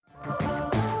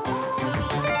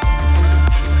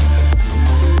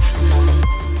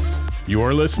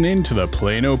You're listening to the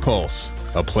Plano Pulse,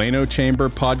 a Plano Chamber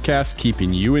podcast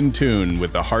keeping you in tune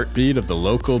with the heartbeat of the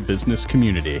local business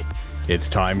community. It's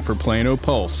time for Plano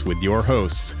Pulse with your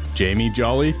hosts, Jamie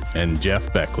Jolly and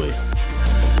Jeff Beckley.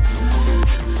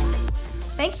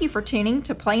 Thank you for tuning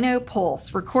to Plano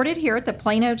Pulse, recorded here at the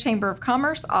Plano Chamber of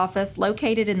Commerce office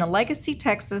located in the Legacy,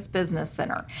 Texas Business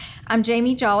Center. I'm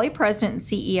Jamie Jolly, President and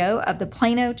CEO of the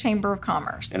Plano Chamber of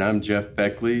Commerce. And I'm Jeff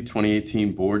Beckley,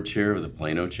 2018 Board Chair of the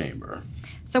Plano Chamber.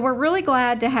 So we're really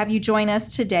glad to have you join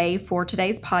us today for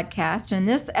today's podcast. And in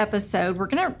this episode, we're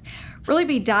going to really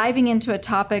be diving into a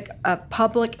topic of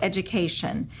public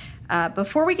education.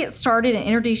 Before we get started and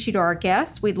introduce you to our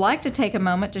guests, we'd like to take a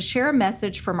moment to share a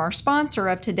message from our sponsor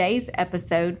of today's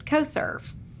episode,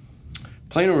 CoServe.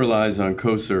 Plano relies on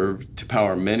CoServe to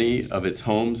power many of its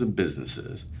homes and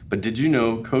businesses. But did you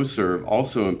know CoServe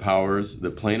also empowers the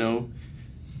Plano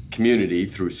community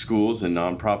through schools and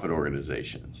nonprofit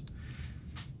organizations?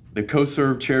 The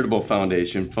CoServe Charitable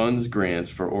Foundation funds grants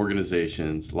for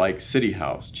organizations like City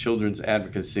House, Children's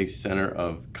Advocacy Center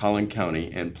of Collin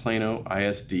County, and Plano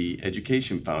ISD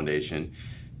Education Foundation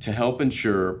to help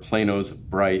ensure Plano's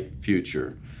bright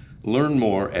future. Learn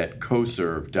more at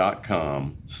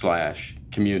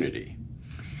coserve.com/community.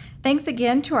 Thanks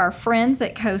again to our friends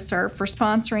at CoServe for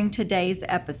sponsoring today's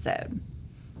episode.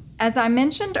 As I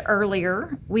mentioned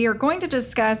earlier, we are going to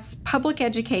discuss public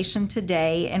education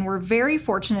today, and we're very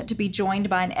fortunate to be joined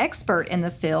by an expert in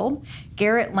the field,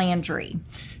 Garrett Landry.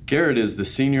 Garrett is the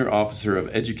Senior Officer of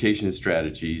Education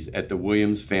Strategies at the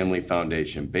Williams Family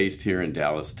Foundation, based here in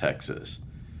Dallas, Texas.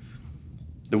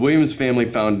 The Williams Family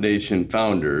Foundation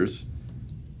founders,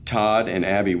 Todd and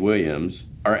Abby Williams,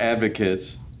 are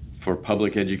advocates for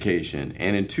public education,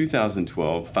 and in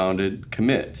 2012 founded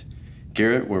Commit.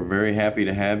 Garrett, we're very happy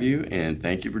to have you, and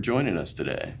thank you for joining us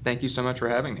today. Thank you so much for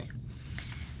having me.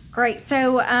 Great.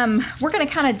 So we're going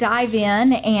to kind of dive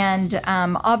in, and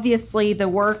obviously the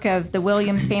work of the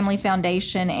Williams Family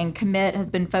Foundation and Commit has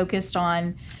been focused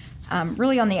on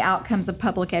really on the outcomes of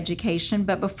public education.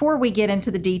 But before we get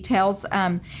into the details,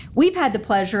 we've had the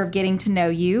pleasure of getting to know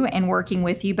you and working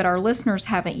with you, but our listeners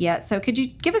haven't yet. So could you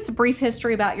give us a brief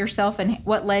history about yourself and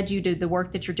what led you to the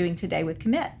work that you're doing today with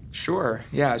Commit? Sure.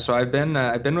 Yeah. So I've been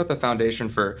with the foundation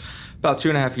for about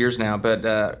 2.5 years now. But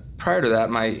prior to that,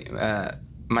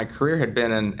 my career had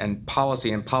been in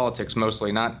policy and politics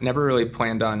mostly. Never really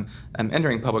planned on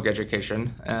entering public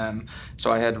education.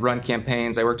 So I had run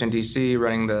campaigns. I worked in D.C.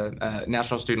 running the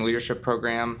National Student Leadership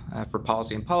Program for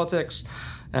policy and politics,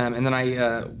 and then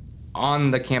I,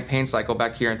 on the campaign cycle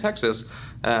back here in Texas,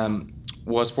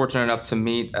 was fortunate enough to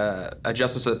meet a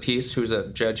justice of the peace who's a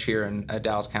judge here in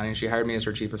Dallas County, and she hired me as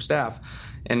her chief of staff.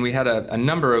 And we had a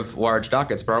number of large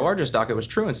dockets, but our largest docket was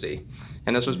truancy.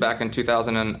 And this was back in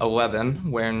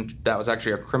 2011, when that was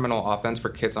actually a criminal offense for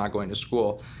kids not going to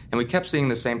school. And we kept seeing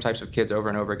the same types of kids over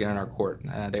and over again in our court.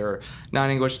 They were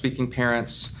non-English speaking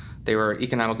parents. They were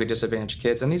economically disadvantaged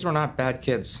kids, and these were not bad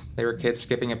kids. They were kids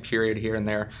skipping a period here and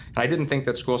there. And I didn't think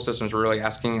that school systems were really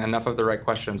asking enough of the right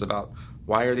questions about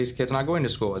why are these kids not going to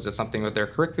school? Is it something with their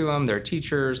curriculum, their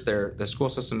teachers, the school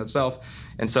system itself?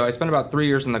 And so I spent about 3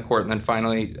 years in the court and then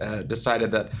finally decided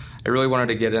that I really wanted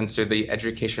to get into the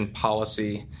education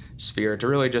policy sphere to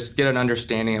really just get an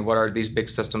understanding of what are these big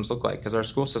systems look like. Because our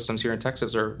school systems here in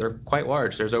Texas they're quite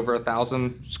large. There's over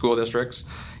 1,000 school districts.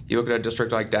 You look at a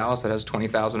district like Dallas that has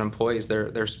 20,000 employees.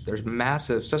 There's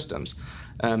massive systems.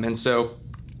 And so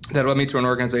that led me to an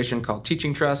organization called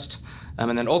Teaching Trust,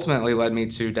 and then ultimately led me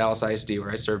to Dallas ISD, where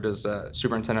I served as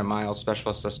Superintendent Miles' special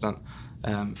assistant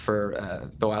for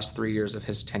the last 3 years of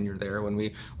his tenure there, when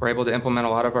we were able to implement a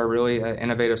lot of our really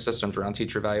innovative systems around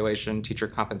teacher evaluation, teacher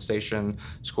compensation,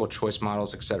 school choice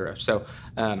models, et cetera. So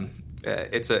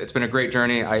it's been a great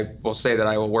journey. I will say that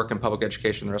I will work in public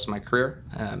education the rest of my career.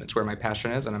 It's where my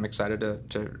passion is, and I'm excited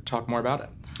to talk more about it.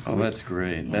 Oh, that's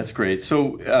great. That's great.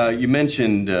 So you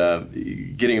mentioned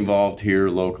getting involved here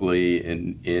locally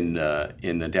in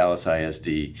the Dallas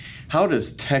ISD. How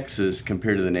does Texas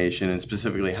compare to the nation, and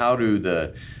specifically, how do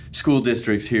the school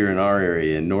districts here in our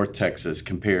area in North Texas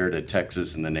compare to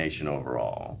Texas and the nation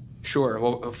overall? Sure.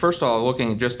 Well, first of all,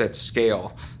 looking just at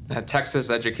scale,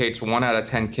 Texas educates 1 out of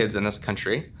 10 kids in this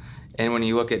country. And when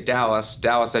you look at North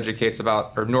Texas educates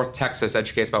about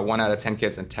 1 out of 10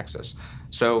 kids in Texas.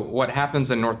 So what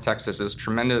happens in North Texas is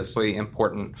tremendously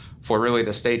important for really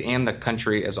the state and the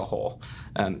country as a whole.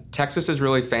 Texas is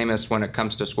really famous when it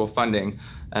comes to school funding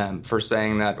for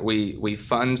saying that we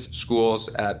fund schools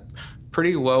at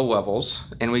pretty low levels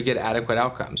and we get adequate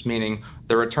outcomes, meaning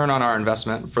the return on our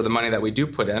investment for the money that we do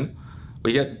put in,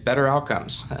 we get better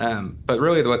outcomes. But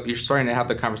really what you're starting to have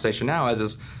the conversation now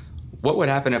is what would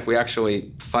happen if we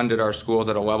actually funded our schools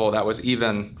at a level that was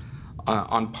even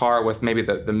on par with maybe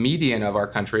the median of our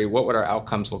country? What would our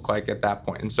outcomes look like at that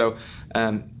point? And so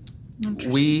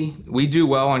we do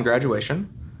well on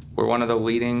graduation. We're one of the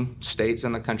leading states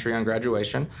in the country on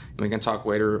graduation, and we can talk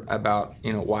later about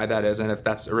why that is and if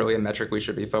that's really a metric we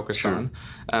should be focused on.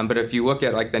 But if you look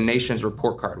at like the nation's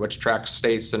report card, which tracks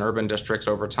states and urban districts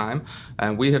over time,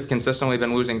 we have consistently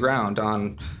been losing ground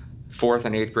on 4th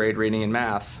and 8th grade reading and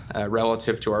math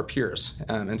relative to our peers.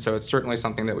 And so it's certainly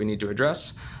something that we need to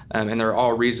address, and there are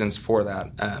all reasons for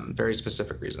that, very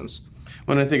specific reasons.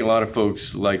 Well, I think a lot of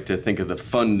folks like to think of the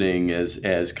funding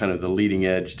as kind of the leading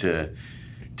edge to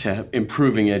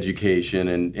improving education,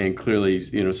 and clearly,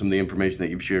 some of the information that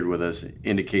you've shared with us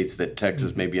indicates that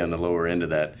Texas may be on the lower end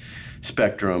of that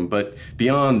spectrum. But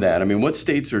beyond that, I mean, what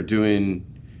states are doing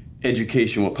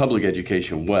public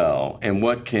education well, and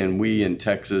what can we in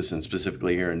Texas, and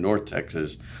specifically here in North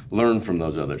Texas, learn from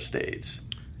those other states?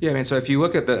 Yeah, I mean, so if you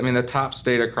look at the top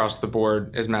state across the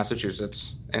board is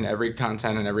Massachusetts in every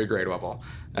content and every grade level.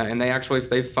 And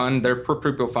they fund, their per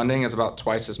pupil funding is about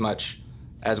twice as much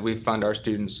as we fund our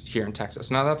students here in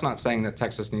Texas. Now, that's not saying that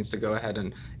Texas needs to go ahead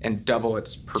and double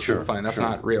its per pupil funding. That's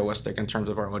not realistic in terms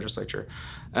of our legislature.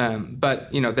 But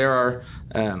there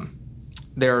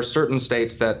are certain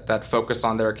states that focus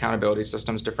on their accountability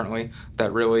systems differently,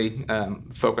 that really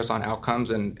focus on outcomes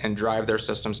and drive their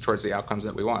systems towards the outcomes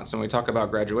that we want. So when we talk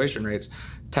about graduation rates,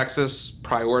 Texas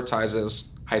prioritizes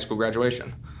high school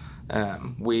graduation.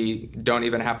 We don't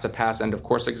even have to pass end of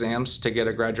course exams to get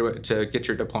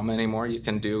your diploma anymore. You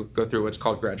can go through what's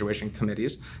called graduation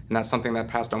committees, and that's something that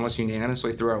passed almost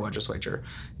unanimously through our legislature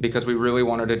because we really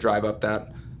wanted to drive up that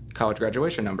college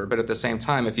graduation number. But at the same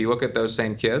time, if you look at those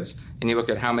same kids and you look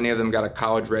at how many of them got a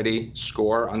college-ready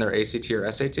score on their ACT or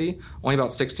SAT, only about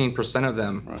 16% of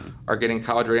them are getting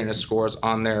college readiness scores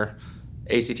on their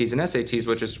ACTs and SATs,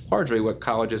 which is largely what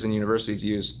colleges and universities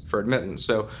use for admittance.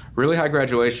 So really high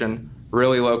graduation,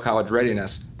 really low college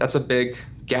readiness, that's a big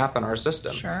gap in our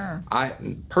system. Sure. I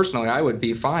would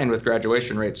be fine with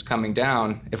graduation rates coming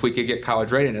down if we could get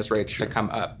college readiness rates to come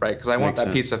up, right? Because I want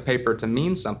that piece of paper to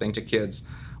mean something to kids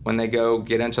when they go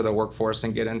get into the workforce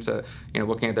and get into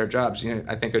looking at their jobs.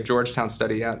 I think a Georgetown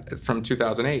study from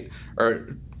 2008,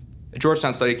 or a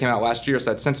Georgetown study came out last year,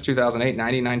 said since 2008,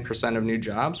 99% of new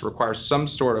jobs require some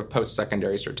sort of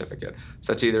post-secondary certificate.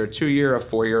 So that's either a 2-year, a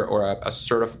 4-year, or a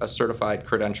certified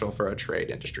credential for a trade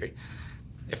industry.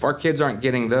 If our kids aren't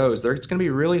getting those, it's going to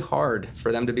be really hard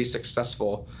for them to be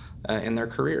successful in their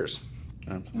careers.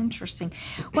 Interesting.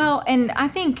 Well, and I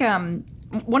think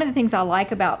one of the things I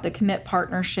like about the Commit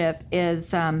partnership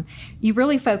is you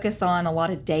really focus on a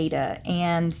lot of data,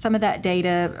 and some of that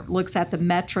data looks at the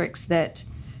metrics that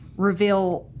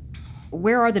reveal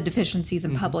where are the deficiencies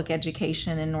in public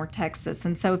education in North Texas.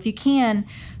 And so if you can,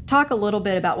 talk a little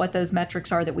bit about what those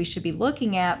metrics are that we should be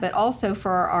looking at, but also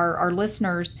for our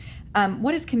listeners,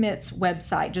 what is Commit's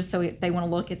website, just so they want to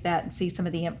look at that and see some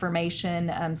of the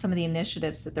information, some of the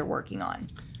initiatives that they're working on?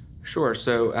 Sure.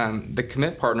 So the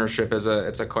Commit Partnership it's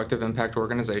a collective impact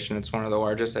organization. It's one of the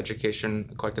largest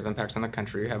education collective impacts in the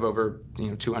country. We have over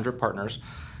 200 partners.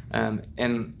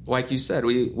 And like you said,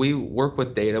 we work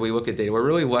with data. We look at data. We're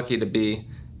really lucky to be,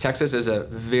 Texas is a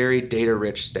very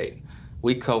data-rich state.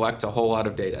 We collect a whole lot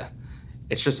of data.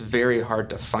 It's just very hard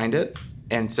to find it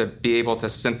and to be able to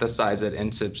synthesize it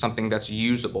into something that's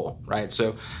usable, right?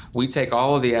 So we take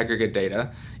all of the aggregate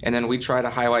data, and then we try to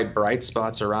highlight bright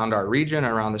spots around our region,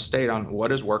 around the state on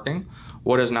what is working,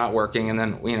 what is not working, and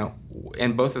then,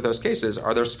 in both of those cases,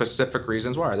 are there specific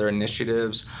reasons why? Are there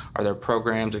initiatives? Are there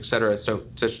programs, et cetera? So,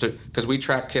 because we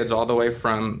track kids all the way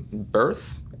from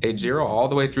birth, age 0, all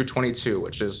the way through 22,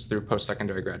 which is through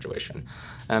post-secondary graduation.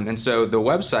 And so the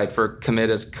website for Commit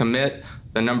is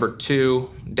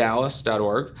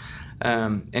commit2dallas.org.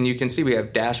 And you can see we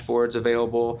have dashboards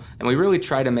available, and we really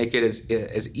try to make it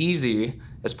as easy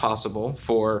as possible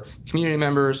for community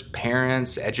members,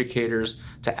 parents, educators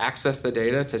to access the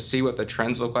data, to see what the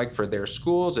trends look like for their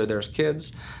schools or their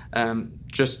kids,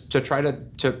 just to try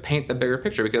to paint the bigger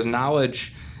picture, because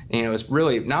knowledge is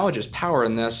power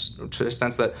in this, to the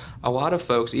sense that a lot of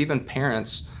folks, even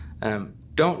parents,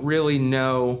 don't really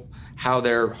know how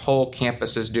their whole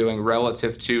campus is doing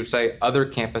relative to, say, other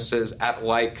campuses at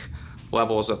like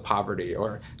levels of poverty.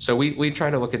 So we try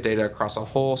to look at data across a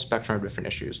whole spectrum of different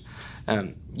issues.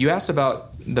 You asked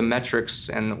about the metrics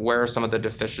and where are some of the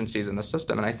deficiencies in the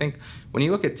system. And I think when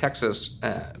you look at Texas,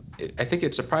 I think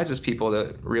it surprises people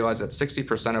to realize that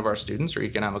 60% of our students are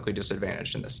economically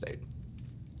disadvantaged in this state.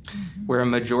 Mm-hmm. We're a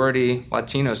majority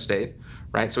Latino state.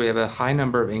 right? So we have a high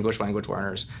number of English language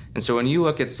learners. And so when you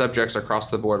look at subjects across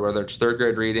the board, whether it's third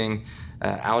grade reading,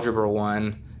 Algebra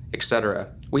 1, et cetera,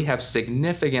 we have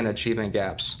significant achievement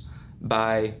gaps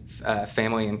by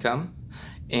family income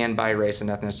and by race and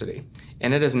ethnicity.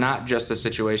 And it is not just a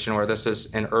situation where this is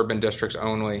in urban districts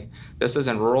only. This is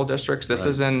in rural districts. This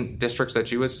is in districts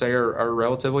that you would say are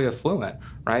relatively affluent,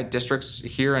 right? Districts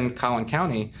here in Collin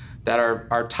County that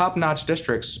are top-notch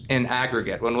districts in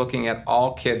aggregate when looking at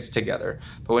all kids together.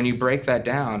 But when you break that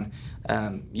down,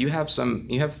 you have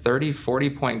 30,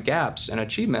 40-point gaps in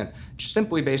achievement just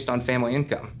simply based on family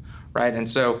income. Right, and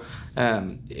so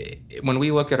when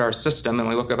we look at our system and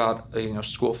we look about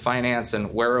school finance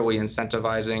and where are we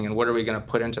incentivizing and what are we going to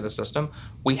put into the system,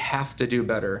 we have to do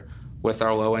better with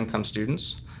our low-income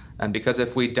students, and because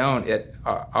if we don't,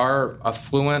 our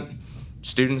affluent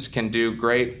students can do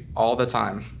great all the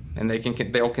time, and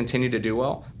they'll continue to do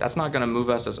well. That's not going to move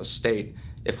us as a state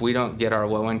if we don't get our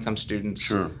low-income students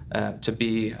to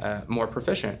be more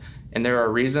proficient. And there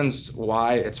are reasons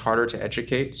why it's harder to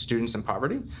educate students in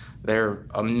poverty. There are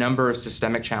a number of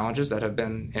systemic challenges that have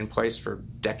been in place for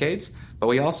decades, but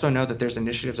we also know that there's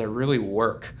initiatives that really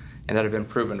work and that have been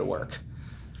proven to work.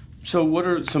 So what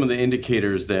are some of the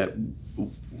indicators that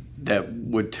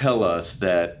would tell us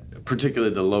that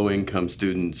particularly the low-income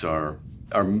students are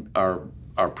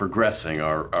progressing,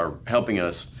 are helping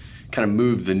us kind of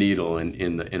move the needle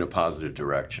in a positive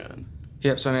direction?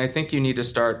 Yep. So I think you need to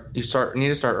start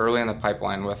early in the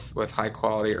pipeline with high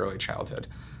quality early childhood.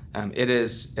 It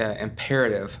is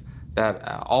imperative that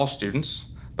all students,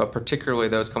 but particularly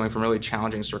those coming from really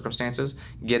challenging circumstances,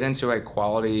 get into a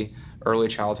quality early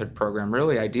childhood program,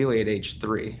 really ideally at age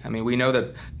 3. I mean, we know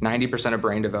that 90% of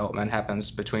brain development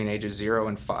happens between ages 0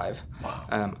 and 5.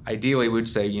 Wow. Ideally, we'd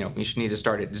say, you should need to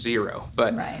start at 0.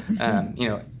 But,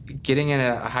 getting in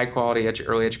a high-quality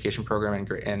early education program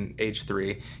in age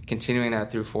 3, continuing that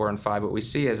through 4 and 5, what we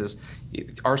see is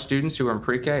our students who are in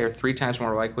pre-K are 3 times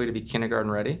more likely to be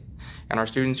kindergarten ready, and our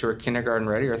students who are kindergarten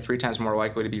ready are 3 times more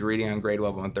likely to be reading on grade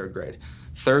level in 3rd grade.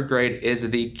 3rd grade is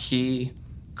the key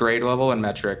grade level and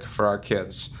metric for our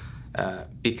kids,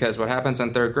 because what happens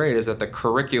in 3rd grade is that the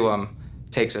curriculum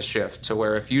takes a shift to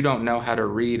where if you don't know how to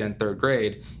read in 3rd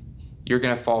grade, you're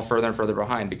going to fall further and further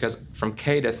behind, because from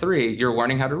K to 3, you're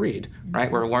learning how to read,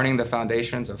 right? We're learning the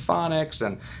foundations of phonics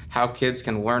and how kids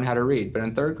can learn how to read. But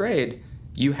in 3rd grade,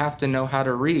 you have to know how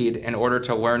to read in order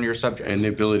to learn your subjects. And the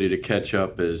ability to catch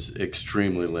up is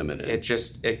extremely limited.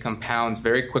 It compounds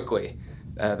very quickly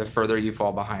the further you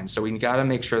fall behind. So we got to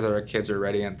make sure that our kids are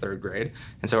ready in 3rd grade.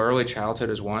 And so early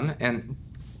childhood is one. And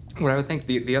what I would think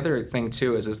the other thing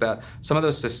too is that some of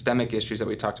those systemic issues that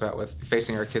we talked about with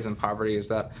facing our kids in poverty is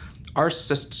that our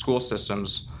school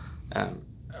systems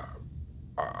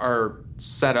are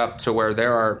set up to where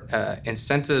there are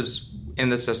incentives in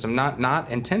the system, not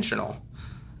intentional,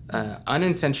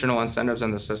 unintentional incentives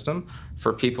in the system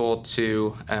for people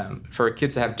for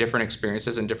kids to have different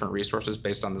experiences and different resources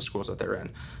based on the schools that they're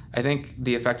in. I think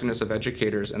the effectiveness of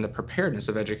educators and the preparedness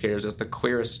of educators is the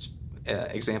clearest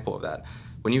example of that.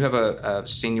 When you have a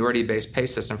seniority-based pay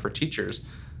system for teachers,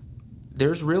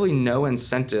 there's really no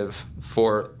incentive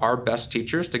for our best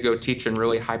teachers to go teach in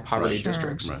really high poverty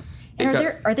districts. Right.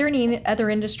 And are there any other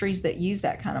industries that use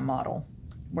that kind of model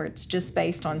where it's just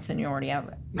based on seniority?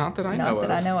 Not that I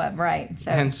know of, right.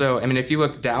 So, I mean, if you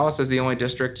look, Dallas is the only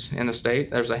district in the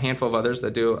state. There's a handful of others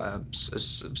that do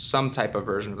some type of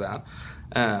version of that.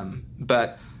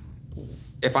 But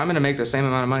if I'm going to make the same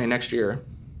amount of money next year,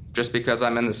 just because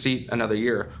I'm in the seat another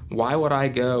year, why would I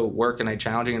go work in a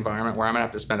challenging environment where I'm going to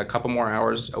have to spend a couple more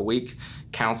hours a week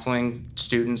counseling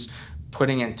students,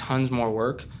 putting in tons more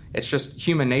work? It's just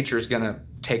human nature is going to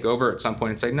take over at some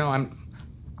point and say, no,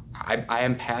 I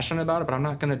am passionate about it, but I'm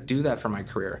not going to do that for my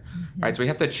career, right? So we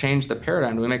have to change the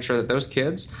paradigm. We make sure that those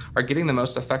kids are getting the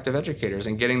most effective educators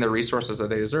and getting the resources that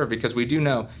they deserve, because we do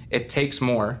know it takes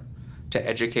more to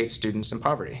educate students in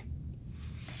poverty.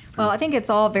 Well, I think it's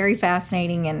all very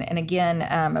fascinating, and again,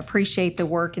 appreciate the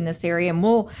work in this area, and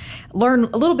we'll learn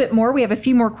a little bit more. We have a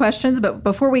few more questions, but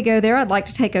before we go there, I'd like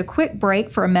to take a quick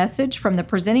break for a message from the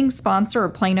presenting sponsor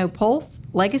of Plano Pulse,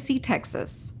 Legacy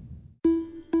Texas.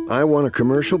 I want a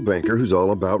commercial banker who's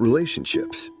all about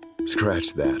relationships.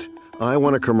 Scratch that. I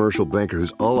want a commercial banker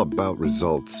who's all about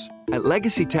results. At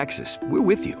Legacy Texas, we're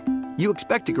with you. You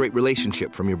expect a great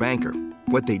relationship from your banker.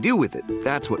 What they do with it,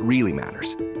 that's what really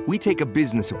matters. We take a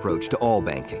business approach to all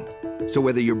banking. So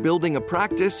whether you're building a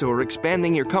practice or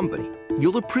expanding your company,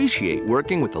 you'll appreciate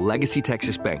working with the Legacy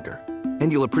Texas banker.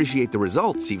 And you'll appreciate the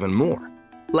results even more.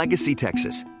 Legacy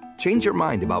Texas. Change your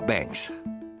mind about banks.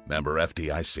 Member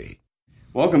FDIC.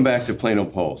 Welcome back to Plano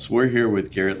Pulse. We're here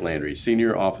with Garrett Landry,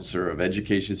 Senior Officer of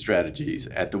Education Strategies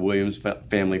at the Williams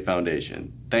Family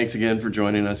Foundation. Thanks again for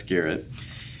joining us, Garrett.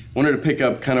 Wanted to pick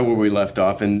up kind of where we left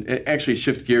off and actually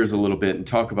shift gears a little bit and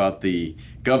talk about the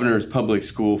Governor's Public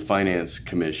School Finance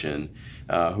Commission,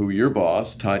 who your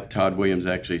boss, Todd Williams,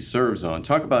 actually serves on.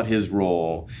 Talk about his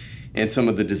role and some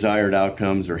of the desired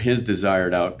outcomes or his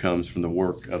desired outcomes from the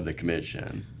work of the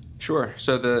commission. Sure.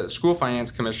 So the School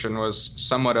Finance Commission was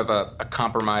somewhat of a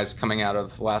compromise coming out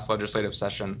of last legislative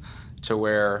session, to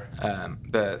where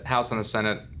the House and the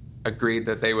Senate agreed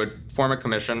that they would form a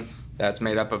commission that's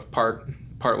made up of part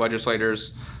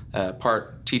legislators,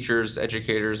 part teachers,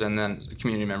 educators, and then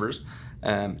community members,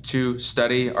 to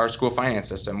study our school finance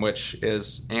system, which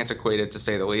is antiquated to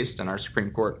say the least, and our Supreme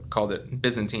Court called it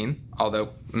Byzantine,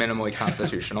 although minimally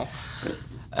constitutional.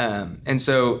 And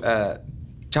so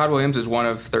Todd Williams is one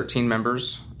of 13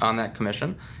 members on that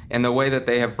commission, and the way that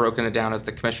they have broken it down is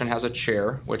the commission has a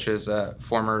chair, which is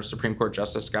former Supreme Court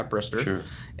Justice Scott Brister, Sure.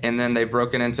 And then they've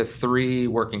broken into 3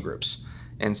 working groups.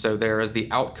 And so there is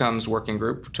the Outcomes Working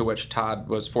Group, to which Todd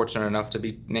was fortunate enough to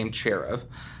be named chair of,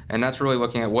 and that's really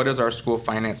looking at what is our school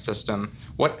finance system,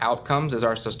 what outcomes is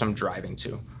our system driving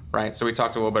to, right? So we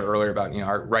talked a little bit earlier about,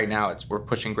 right now we're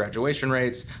pushing graduation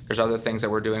rates. There's other things that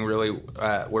we're doing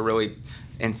we're really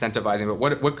incentivizing,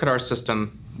 but what could our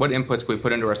system, what inputs could we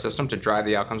put into our system to drive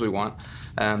the outcomes we want?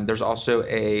 There's also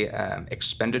a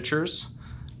expenditures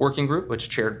working group, which is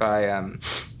chaired by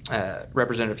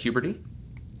Representative Huberty,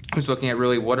 who's looking at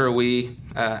really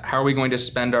how are we going to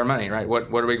spend our money, right?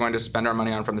 What are we going to spend our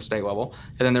money on from the state level?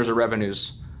 And then there's a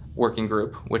revenues working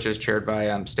group, which is chaired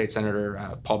by State Senator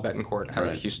Paul Bettencourt out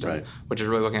of Houston, which is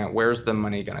really looking at where's the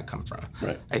money going to come from.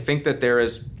 Right. I think that there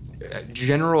is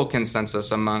general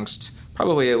consensus amongst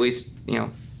probably at least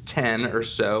 10 or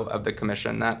so of the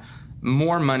commission that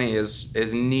more money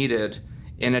is needed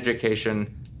in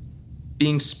education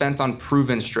being spent on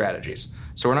proven strategies.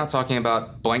 So we're not talking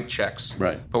about blank checks,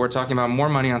 right, but we're talking about more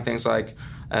money on things like,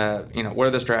 what are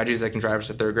the strategies that can drive us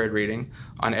to third grade reading,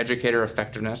 on educator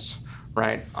effectiveness,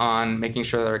 right, on making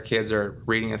sure that our kids are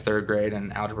reading in third grade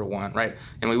and Algebra 1, right?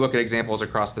 And we look at examples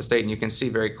across the state, and you can see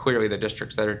very clearly the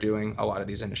districts that are doing a lot of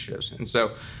these initiatives. And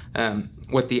so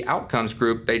with the Outcomes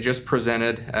Group, they just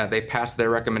presented, they passed their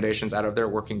recommendations out of their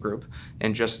working group,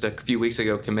 and just a few weeks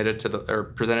ago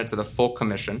presented to the full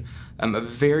commission a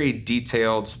very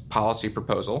detailed policy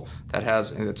proposal that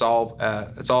has, it's all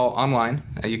online.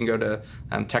 You can go to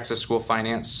Texas School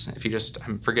Finance,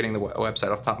 I'm forgetting the website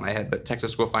off the top of my head, but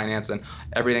Texas School Finance, and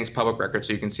everything's public record,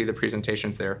 so you can see the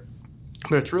presentations there.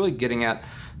 But it's really getting at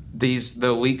the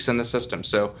leaks in the system.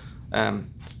 So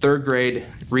third grade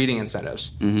reading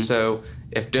incentives. Mm-hmm. So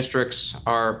if districts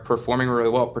are performing really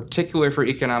well, particularly for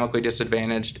economically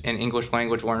disadvantaged and English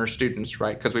language learner students,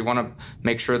 right? Because we want to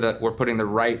make sure that we're putting the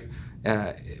right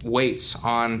weights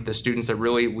on the students that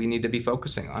really we need to be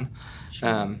focusing on.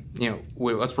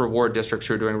 Let's reward districts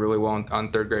who are doing really well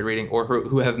on third grade reading, or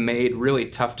who have made really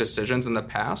tough decisions in the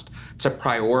past to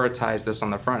prioritize this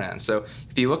on the front end. So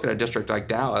if you look at a district like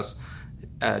Dallas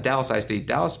ISD,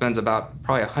 Dallas spends about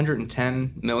probably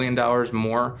 $110 million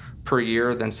more per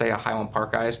year than, say, a Highland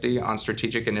Park ISD on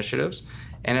strategic initiatives.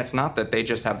 And it's not that they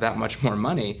just have that much more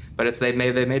money, but it's they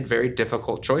made very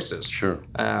difficult choices. Sure.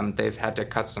 They've had to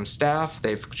cut some staff.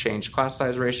 They've changed class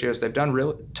size ratios. They've done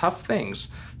real tough things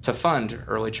to fund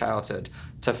early childhood,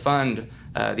 to fund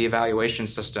the evaluation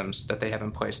systems that they have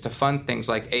in place, to fund things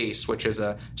like ACE, which is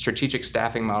a strategic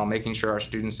staffing model, making sure our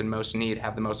students in most need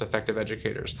have the most effective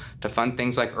educators, to fund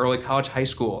things like early college high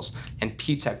schools and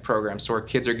P-TECH programs, so our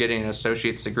kids are getting an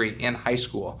associate's degree in high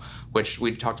school, which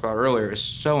we talked about earlier is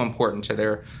so important to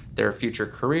their future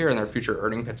career and their future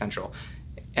earning potential.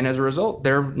 And as a result,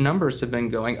 their numbers have been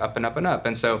going up and up and up.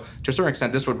 And so to a certain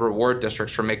extent, this would reward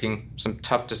districts for making some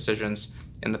tough decisions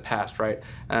in the past, right?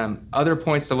 Other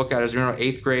points to look at is,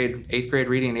 eighth grade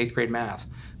reading and eighth grade math.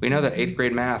 We know that eighth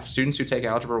grade math, students who take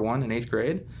Algebra 1 in eighth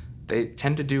grade, they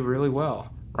tend to do really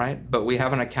well, right? But we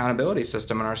have an accountability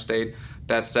system in our state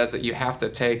that says that you have to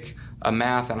take a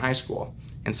math in high school.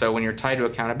 And so when you're tied to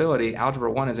accountability,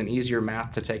 Algebra 1 is an easier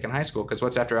math to take in high school, because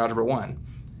what's after Algebra 1?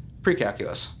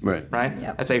 Pre-calculus, right?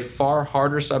 Yep. That's a far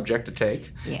harder subject to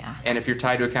take. Yeah. And if you're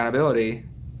tied to accountability,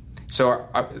 so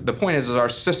the point is our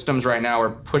systems right now are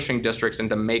pushing districts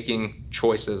into making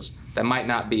choices that might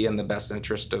not be in the best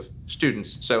interest of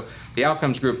students. So the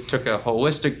Outcomes Group took a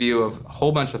holistic view of a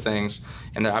whole bunch of things,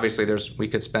 and then obviously we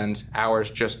could spend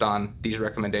hours just on these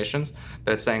recommendations,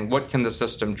 but it's saying what can the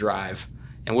system drive,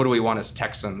 and what do we want as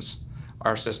Texans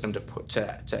our system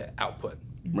to output.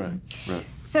 Right.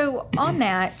 So on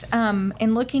that,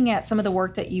 and looking at some of the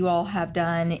work that you all have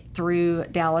done through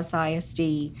Dallas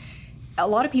ISD, a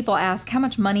lot of people ask how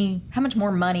much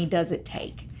more money does it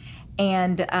take?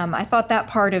 And I thought that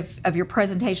part of your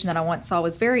presentation that I once saw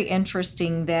was very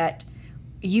interesting, that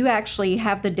you actually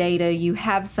have the data, you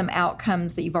have some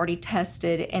outcomes that you've already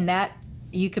tested, and that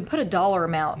you can put a dollar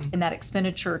amount in that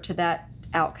expenditure to that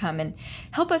outcome, and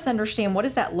help us understand what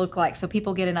does that look like so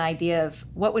people get an idea of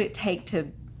what would it take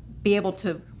to be able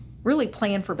to really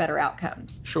plan for better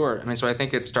outcomes. Sure. I mean, so I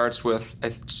think it starts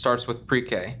with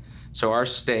pre-K. So our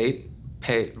state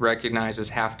recognizes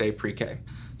half-day pre-K.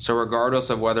 So regardless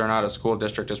of whether or not a school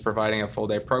district is providing a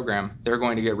full-day program, they're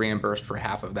going to get reimbursed for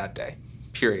half of that day,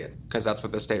 period, because that's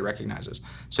what the state recognizes.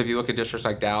 So if you look at districts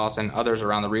like Dallas and others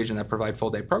around the region that provide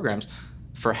full-day programs,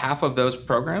 for half of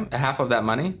that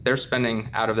money, they're spending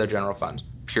out of their general fund,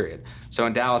 period. So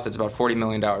in Dallas, it's about $40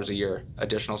 million a year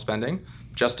additional spending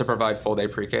just to provide full-day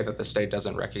pre-K that the state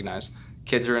doesn't recognize.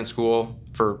 Kids are in school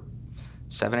for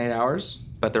 7-8 hours,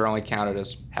 but they're only counted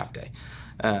as half-day.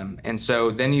 And so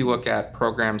then you look at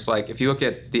programs like, if you look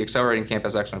at the Accelerating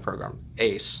Campus Excellence Program,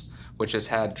 ACE, which has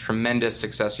had tremendous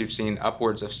success. You've seen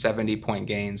upwards of 70-point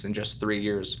gains in just 3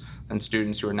 years in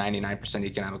students who are 99%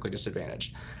 economically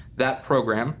disadvantaged. That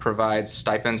program provides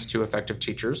stipends to effective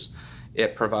teachers.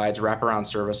 It provides wraparound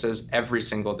services every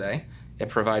single day. It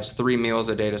provides 3 meals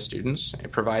a day to students.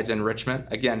 It provides enrichment,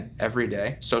 again, every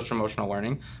day, social emotional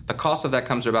learning. The cost of that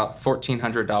comes to about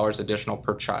 $1,400 additional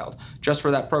per child, just for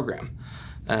that program.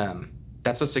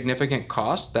 That's a significant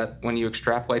cost that when you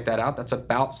extrapolate that out, that's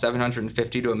about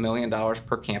 $750,000 to $1 million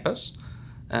per campus.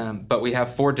 But we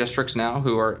have 4 districts now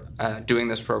who are doing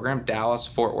this program: Dallas,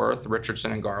 Fort Worth,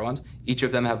 Richardson, and Garland. Each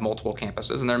of them have multiple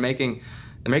campuses, and they're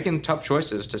making tough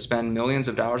choices to spend millions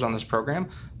of dollars on this program,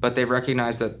 but they've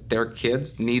recognized that their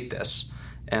kids need this,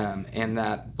 and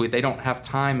that they don't have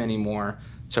time anymore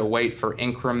to wait for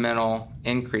incremental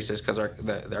increases because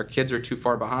our kids are too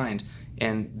far behind.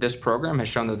 And this program has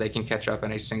shown that they can catch up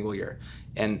in a single year.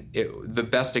 And the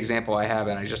best example I have,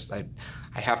 and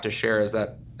I have to share, is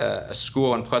that a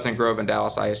school in Pleasant Grove in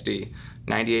Dallas ISD,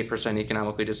 98%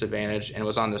 economically disadvantaged, and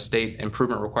was on the state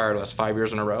improvement required list 5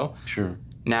 years in a row. Sure.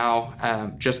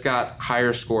 Now just got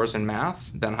higher scores in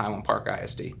math than Highland Park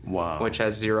ISD, wow, which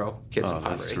has 0 kids in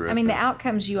poverty. I mean, the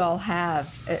outcomes you all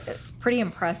have, it's pretty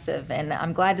impressive, and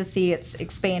I'm glad to see it's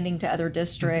expanding to other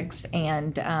districts,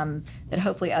 and that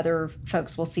hopefully other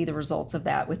folks will see the results of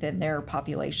that within their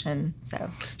population. So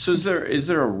is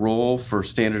there a role for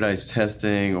standardized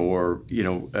testing, or,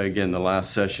 again, the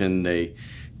last session they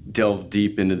delve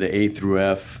deep into the A through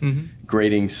F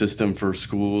grading system for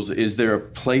schools? Is there a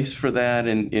place for that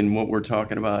in what we're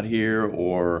talking about here?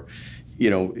 Or,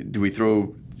 do we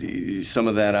throw some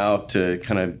of that out to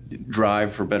kind of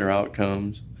drive for better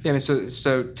outcomes? Yeah, I mean,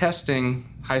 so testing,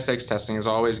 high-stakes testing, is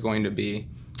always going to be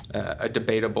a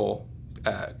debatable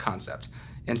concept.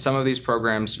 In some of these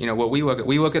programs, what we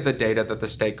look at the data that the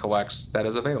state collects that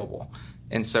is available.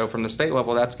 And so from the state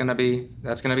level, that's going to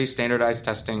be standardized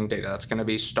testing data. That's going to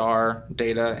be STAR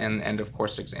data and end of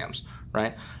course exams,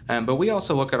 right? But we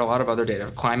also look at a lot of other data,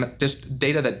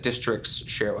 data that districts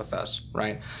share with us,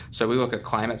 right? So we look at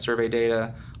climate survey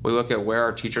data. We look at where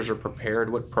our teachers are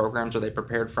prepared, what programs are they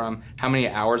prepared from, how many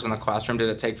hours in the classroom did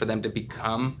it take for them to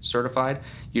become certified.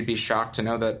 You'd be shocked to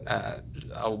know that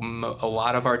a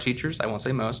lot of our teachers, I won't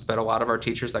say most, but a lot of our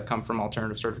teachers that come from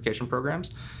alternative certification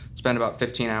programs spend about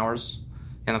 15 hours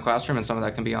in the classroom, and some of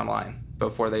that can be online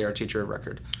before they are a teacher of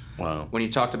record. Wow. When you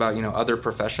talked about, other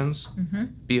professions,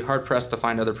 be hard-pressed to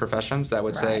find other professions that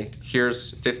would say,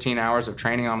 here's 15 hours of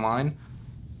training online,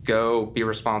 go be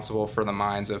responsible for the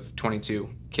minds of 22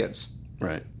 kids.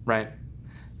 Right. Right.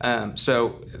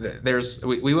 So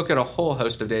we look at a whole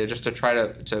host of data just to try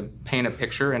to paint a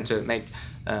picture and to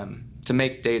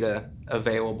make data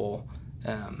available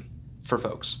for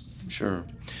folks. Sure.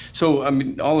 So, I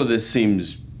mean, all of this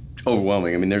seems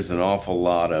overwhelming. I mean, there's an awful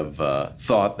lot of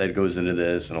thought that goes into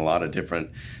this, and a lot of different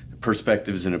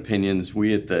perspectives and opinions.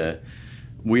 We at the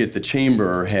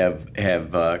chamber have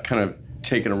kind of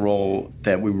taken a role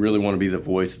that we really want to be the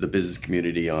voice of the business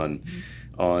community on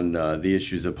the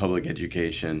issues of public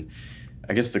education.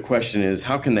 I guess the question is,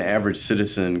 how can the average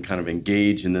citizen kind of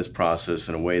engage in this process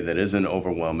in a way that isn't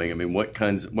overwhelming? I mean,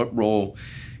 what role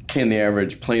can the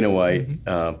average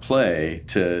Planoite play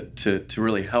to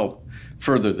really help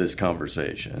further this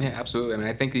conversation? Yeah, absolutely. I mean,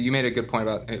 I think that you made a good point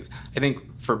about, I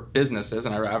think for businesses,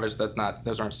 and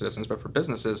those aren't citizens, but for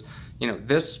businesses,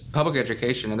 this public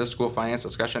education and this school finance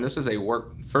discussion, this is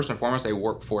first and foremost, a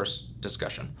workforce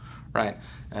discussion, right?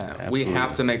 We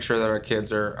have to make sure that our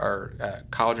kids are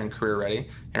college and career ready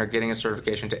and are getting a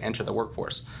certification to enter the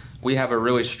workforce. We have a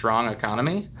really strong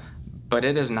economy, but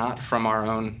it is not from our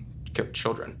own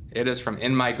children. It is from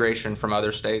in-migration from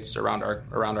other states around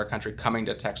our country coming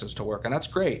to Texas to work, and that's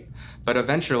great. But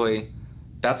eventually,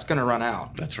 that's going to run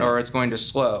out, That's right. or it's going to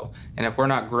slow. And if we're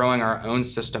not growing our own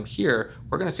system here,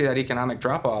 we're going to see that economic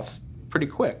drop-off pretty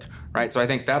quick, right? So I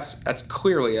think that's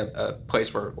clearly a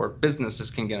place where businesses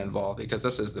can get involved, because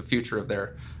this is the future of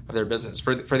their business.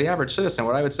 For the average citizen,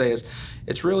 what I would say is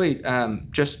it's really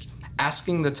just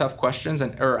asking the tough questions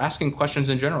or asking questions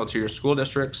in general to your school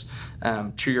districts,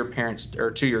 to your parents or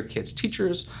to your kids'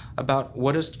 teachers about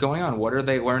what is going on, what are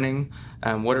they learning,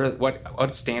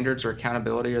 what standards or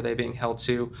accountability are they being held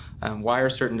to, why are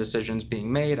certain decisions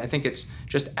being made. I think it's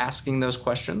just asking those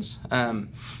questions.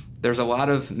 There's a lot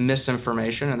of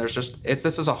misinformation, and this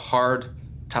is a hard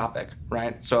topic,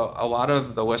 right? So a lot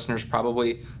of the listeners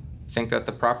probably think that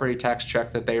the property tax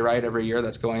check that they write every year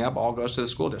that's going up all goes to the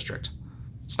school district.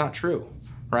 It's not true,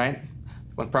 right?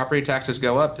 When property taxes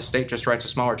go up, the state just writes a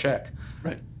smaller check.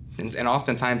 Right. And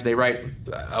oftentimes they write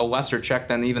a lesser check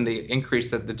than even the increase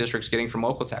that the district's getting from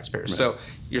local taxpayers. Right. So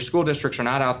your school districts are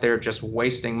not out there just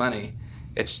wasting money.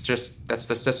 It's just, that's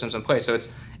the systems in place. So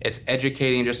it's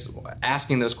educating, just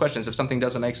asking those questions. If something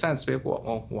doesn't make sense,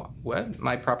 people, well, what?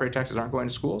 My property taxes aren't going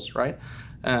to schools, right?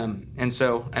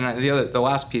 The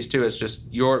last piece too is just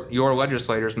your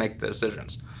legislators make the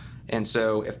decisions. And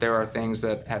so if there are things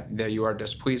that you are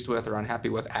displeased with or unhappy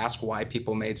with, ask why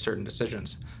people made certain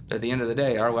decisions. But at the end of the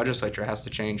day, our legislature has to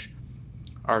change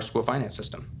our school finance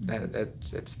system.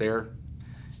 It's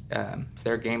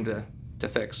their game to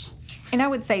fix. And I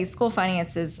would say school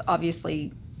finance is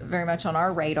obviously very much on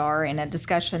our radar and a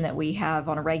discussion that we have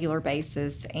on a regular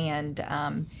basis. And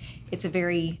it's a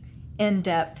very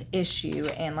in-depth issue.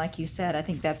 And like you said, I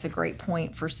think that's a great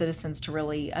point for citizens to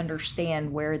really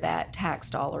understand where that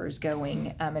tax dollar is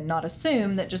going, and not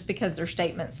assume that just because their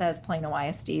statement says Plano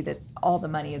ISD that all the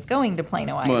money is going to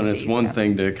Plano ISD. Well, and it's one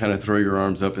thing to kind of throw your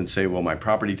arms up and say, well, my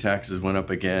property taxes went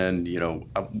up again,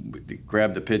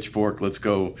 grab the pitchfork, let's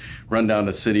go run down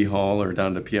to City Hall or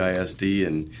down to PISD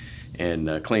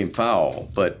and claim foul.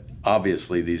 But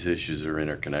obviously these issues are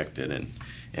interconnected.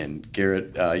 And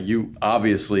Garrett, you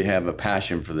obviously have a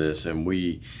passion for this, and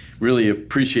we really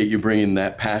appreciate you bringing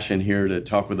that passion here to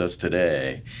talk with us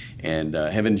today, and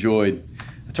have enjoyed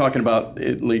talking about,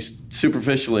 at least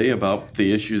superficially, about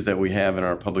the issues that we have in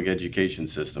our public education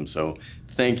system. So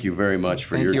thank you very much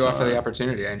for your time. Thank you all for the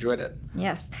opportunity. I enjoyed it.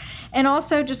 Yes. And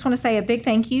also just want to say a big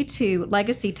thank you to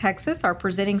Legacy Texas, our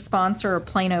presenting sponsor of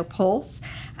Plano Pulse.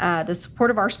 The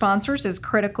support of our sponsors is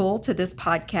critical to this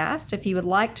podcast. If you would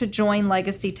like to join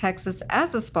Legacy Texas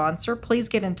as a sponsor, please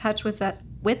get in touch with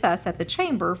us at the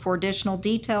Chamber for additional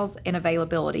details and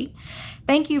availability.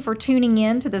 Thank you for tuning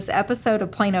in to this episode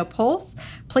of Plano Pulse.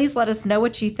 Please let us know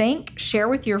what you think, share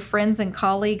with your friends and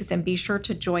colleagues, and be sure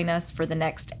to join us for the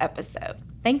next episode.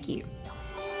 Thank you.